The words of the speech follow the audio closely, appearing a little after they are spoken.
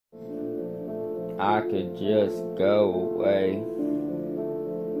I could just go away,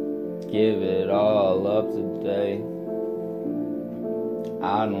 give it all up today.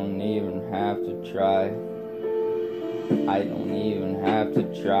 I don't even have to try. I don't even have to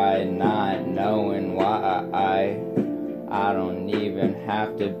try, not knowing why. I don't even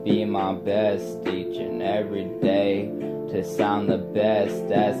have to be my best each and every day to sound the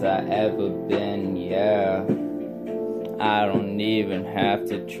best as I ever been, yeah. I don't even have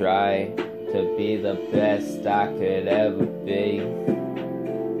to try to be the best I could ever be.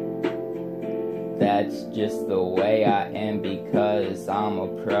 That's just the way I am because I'm a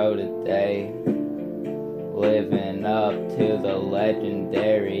pro today. Living up to the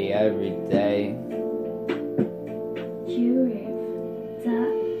legendary every day.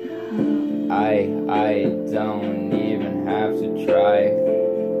 I don't even have to try,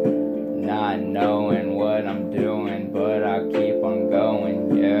 not knowing what I'm doing, but I keep on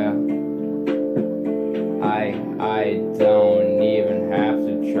going, yeah. I don't even have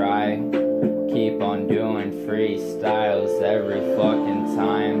to try, keep on doing freestyles every fucking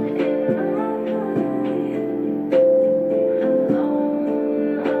time.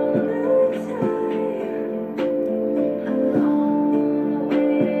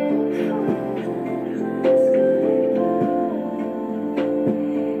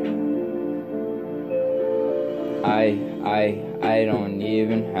 I don't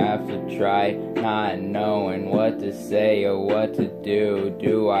even have to try, not knowing what to say or what to do.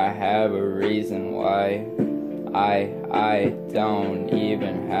 Do I have a reason why? I don't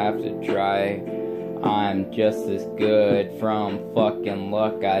even have to try. I'm just as good from fucking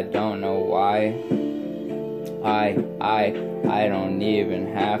luck, I don't know why. I don't even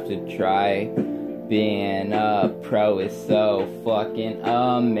have to try. Being a pro is so fucking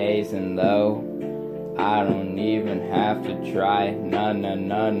amazing though. I don't even have to try, no, no,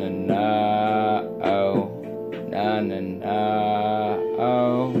 no, no, no, oh, no, no, no,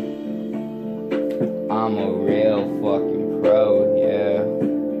 oh. I'm a real fucking pro, yeah.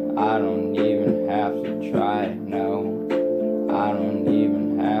 I don't even have to try, no. I don't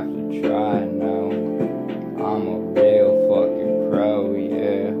even have to try, no. I'm a real fucking pro,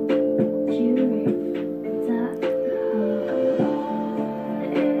 yeah.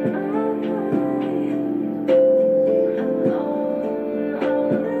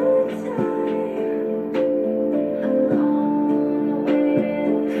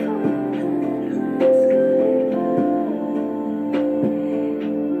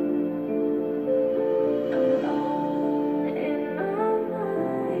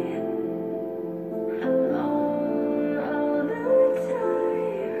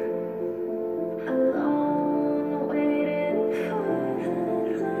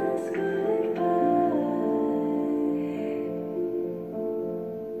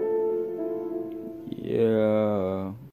 Yeah.